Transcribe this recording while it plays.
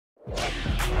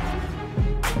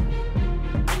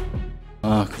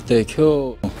그때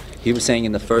He was saying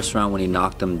in the first round when he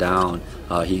knocked him down,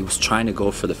 he was trying to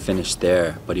go for the finish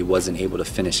there, but he wasn't able to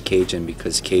finish Kajan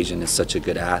because Kajan is such a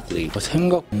good athlete.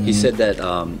 He said that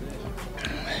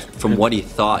from what he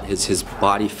thought, his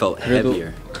body felt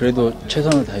heavier. 그래도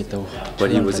최선을 다했다고. But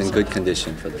he was in good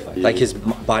condition for the fight. Like his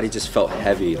body just felt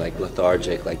heavy, like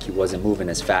lethargic, like he wasn't moving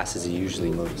as fast as he usually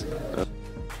moves.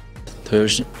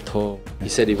 He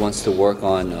said he wants to work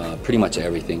on pretty much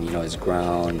everything, you know, his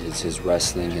ground, his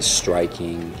wrestling, his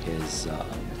striking, his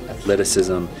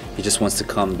athleticism. He just wants to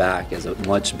come back as a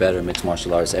much better mixed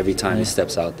martial artist every time he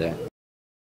steps out there.